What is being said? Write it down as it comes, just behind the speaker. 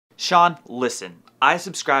Shawn, listen, I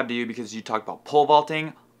subscribe to you because you talk about pole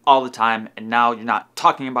vaulting all the time, and now you're not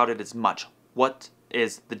talking about it as much. What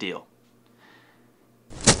is the deal?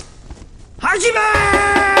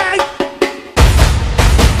 Hajime!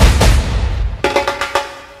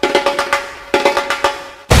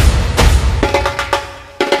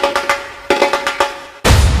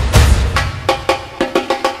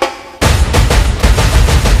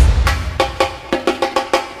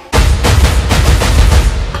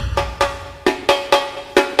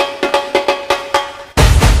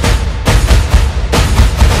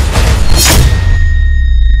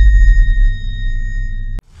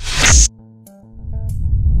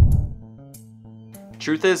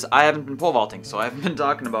 Truth is, I haven't been pole vaulting, so I haven't been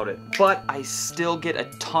talking about it. But I still get a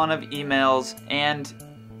ton of emails, and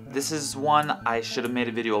this is one I should have made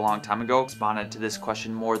a video a long time ago. Responded to this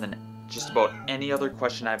question more than just about any other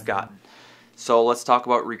question I've gotten. So let's talk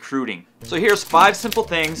about recruiting. So here's 5 simple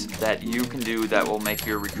things that you can do that will make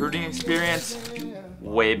your recruiting experience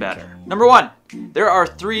way better. Number 1, there are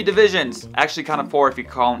 3 divisions, actually kind of 4 if you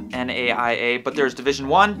call them NAIA, but there's Division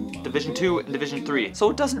 1, Division 2, and Division 3. So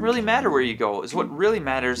it doesn't really matter where you go, is what really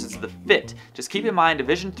matters is the fit. Just keep in mind,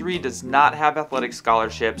 Division 3 does not have athletic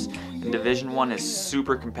scholarships, and Division 1 is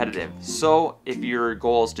super competitive. So if your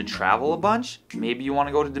goal is to travel a bunch, maybe you want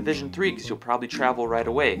to go to Division 3 because you'll probably travel right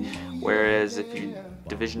away. Whereas if you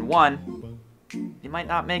Division 1, you might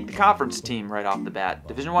not make the conference team right off the bat.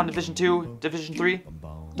 Division 1, Division 2, Division 3,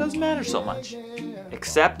 doesn't matter so much,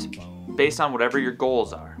 except based on whatever your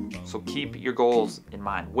goals are. So keep your goals in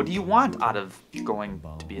mind. What do you want out of going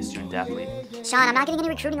to be a student athlete? Shawn, I'm not getting any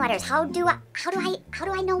recruiting letters. How do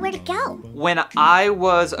I know where to go? When I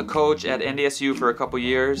was a coach at NDSU for a couple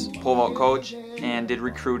years, pole vault coach, and did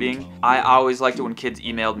recruiting, I always liked it when kids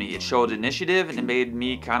emailed me. It showed initiative and it made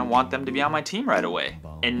me kind of want them to be on my team right away.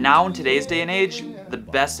 And now in today's day and age, the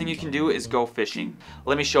best thing you can do is go fishing.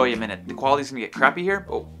 Let me show you a minute. The quality's gonna get crappy here,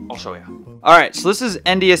 but I'll show you. Alright, so this is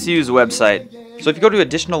NDSU's website. So if you go to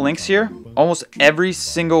additional links here, almost every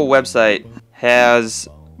single website has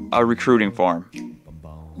a recruiting form.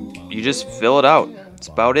 You just fill it out. That's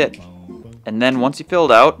about it. And then once you fill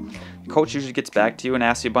it out, the coach usually gets back to you and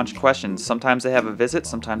asks you a bunch of questions. Sometimes they have a visit,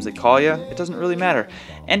 sometimes they call you. It doesn't really matter.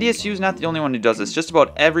 NDSU is not the only one who does this. Just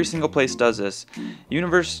about every single place does this.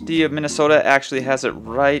 University of Minnesota actually has it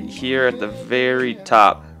right here at the very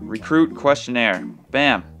top. Recruit questionnaire.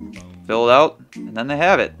 Bam. Fill it out, and then they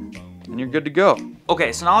have it. And you're good to go.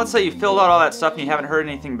 Okay, so now let's say you filled out all that stuff and you haven't heard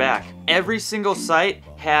anything back. Every single site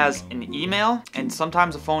has an email and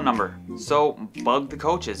sometimes a phone number. So bug the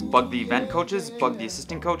coaches, bug the event coaches, bug the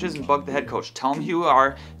assistant coaches, and bug the head coach. Tell them who you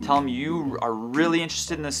are, tell them you are really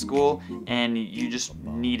interested in this school and you just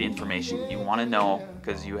need information. You want to know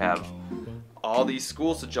because you have all these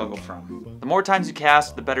schools to juggle from. The more times you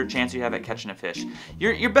cast, the better chance you have at catching a fish.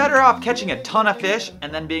 You're better off catching a ton of fish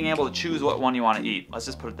and then being able to choose what one you want to eat. Let's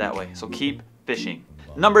just put it that way. So keep fishing.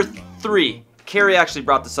 Number 3, Carrie actually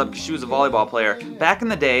brought this up because she was a volleyball player. Back in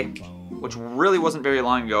the day, which really wasn't very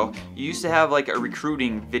long ago, you used to have like a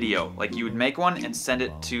recruiting video. Like you would make one and send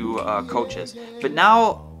it to coaches. But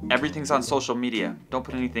now everything's on social media. Don't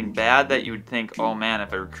put anything bad that you would think, oh man,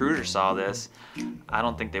 if a recruiter saw this, I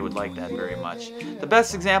don't think they would like that very much. The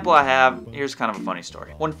best example I have, here's kind of a funny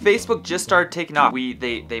story. When Facebook just started taking off,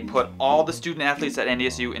 they put all the student athletes at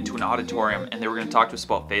NDSU into an auditorium and they were going to talk to us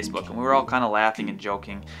about Facebook, and we were all kind of laughing and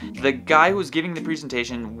joking. The guy who was giving the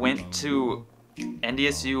presentation went to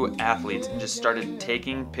NDSU athletes and just started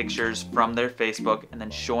taking pictures from their Facebook and then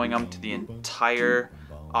showing them to the entire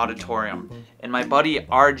auditorium. And my buddy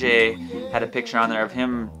RJ had a picture on there of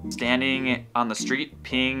him standing on the street,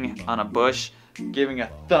 peeing on a bush, giving a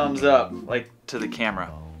thumbs up like to the camera.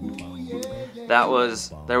 There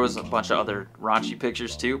was a bunch of other raunchy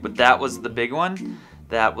pictures too, but that was the big one.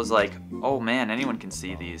 That was like, oh man, anyone can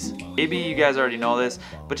see these. Maybe you guys already know this,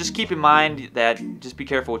 but just keep in mind that just be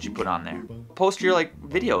careful what you put on there. Post your like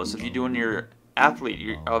videos of you doing your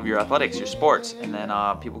athletics, your sports, and then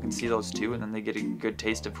people can see those too, and then they get a good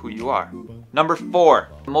taste of who you are. Number 4,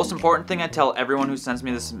 the most important thing I tell everyone who sends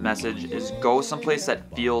me this message is go someplace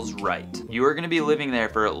that feels right. You are going to be living there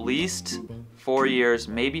for at least 4 years,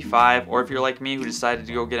 maybe 5, or if you're like me who decided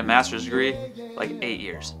to go get a master's degree, like 8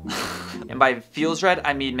 years. And by feels right,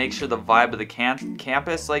 I mean make sure the vibe of the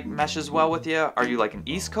campus like meshes well with you. Are you like an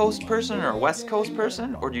East Coast person or a West Coast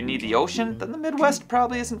person? Or do you need the ocean? Then the Midwest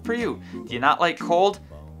probably isn't for you. Do you not like cold?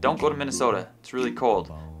 Don't go to Minnesota. It's really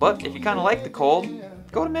cold. But if you kind of like the cold,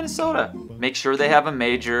 go to Minnesota. Make sure they have a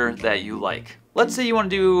major that you like. Let's say you want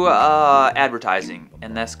to do advertising,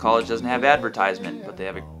 and this college doesn't have advertisement, but they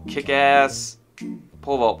have a kick-ass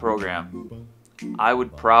pole vault program. I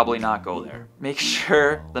would probably not go there. Make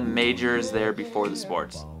sure the major is there before the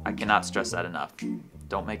sports. I cannot stress that enough.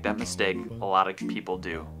 Don't make that mistake. A lot of people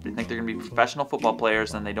do. They think they're going to be professional football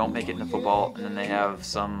players, and they don't make it into football, and then they have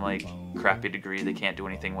some like crappy degree they can't do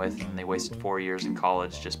anything with, and they wasted 4 years in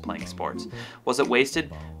college just playing sports. Was it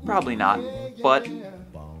wasted? Probably not, but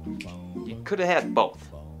you could have had both,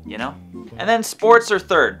 you know? And then sports are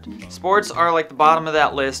third. Sports are like the bottom of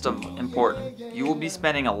that list of important. You will be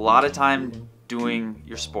spending a lot of time doing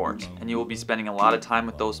your sport, and you will be spending a lot of time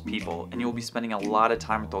with those people, and you will be spending a lot of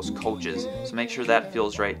time with those coaches, so make sure that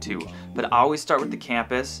feels right too. But always start with the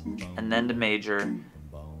campus, and then to major,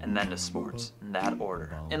 and then to sports, in that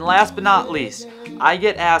order. And last but not least, I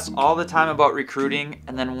get asked all the time about recruiting,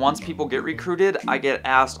 and then once people get recruited, I get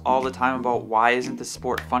asked all the time about why isn't this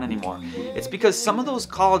sport fun anymore. It's because some of those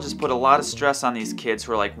colleges put a lot of stress on these kids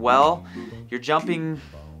who are like, well, you're jumping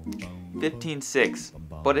 15.6.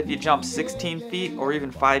 But if you jump 16 feet or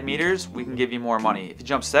even 5 meters, we can give you more money. If you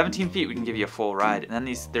jump 17 feet, we can give you a full ride. And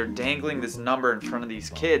then they're dangling this number in front of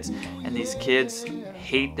these kids, and these kids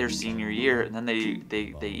hate their senior year. And then they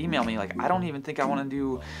email me like, I don't even think I want to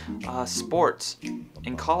do sports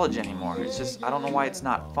in college anymore. It's just, I don't know why it's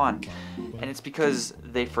not fun. And it's because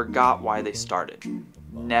they forgot why they started.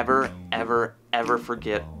 Never, ever, ever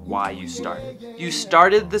forget why you started. You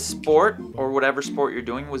started the sport, or whatever sport you're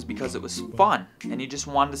doing, was because it was fun, and you just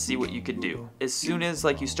wanted to see what you could do. As soon as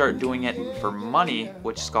like you start doing it for money,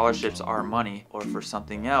 which scholarships are money, or for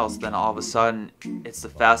something else, then all of a sudden it's the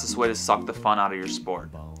fastest way to suck the fun out of your sport.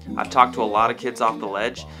 I've talked to a lot of kids off the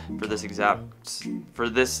ledge for this exact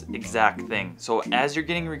thing. So as you're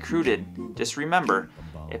getting recruited, just remember,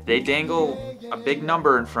 if they dangle a big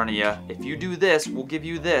number in front of you, if you do this, we'll give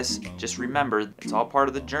you this, just remember, it's all part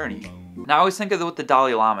of the journey. Now I always think of what the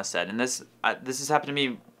Dalai Lama said, and this has happened to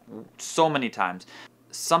me so many times.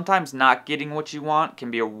 Sometimes not getting what you want can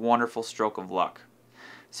be a wonderful stroke of luck.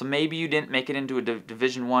 So maybe you didn't make it into a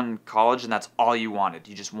Division I college and that's all you wanted.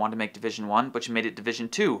 You just wanted to make Division I, but you made it Division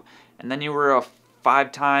II. And then you were a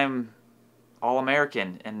 5-time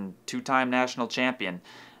All-American and 2-time national champion.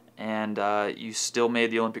 And you still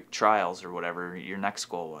made the Olympic trials or whatever your next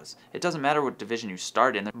goal was. It doesn't matter what division you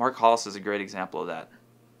start in. Mark Hollis is a great example of that.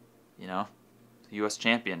 You know, U.S.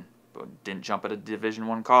 champion, but didn't jump at a Division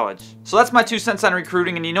I college. So that's my 2 cents on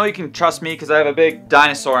recruiting, and you know you can trust me because I have a big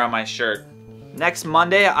dinosaur on my shirt. Next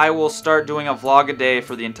Monday, I will start doing a vlog a day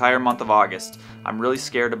for the entire month of August. I'm really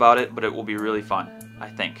scared about it, but it will be really fun, I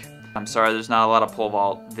think. I'm sorry there's not a lot of pole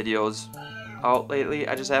vault videos out lately.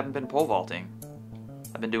 I just haven't been pole vaulting.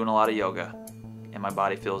 I've been doing a lot of yoga, and my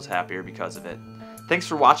body feels happier because of it. Thanks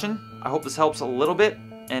for watching. I hope this helps a little bit,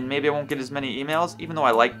 and maybe I won't get as many emails, even though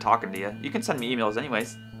I like talking to you. You can send me emails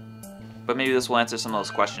anyways, but maybe this will answer some of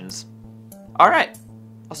those questions. Alright,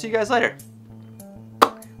 I'll see you guys later.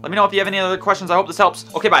 Let me know if you have any other questions. I hope this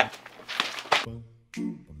helps. Okay, bye.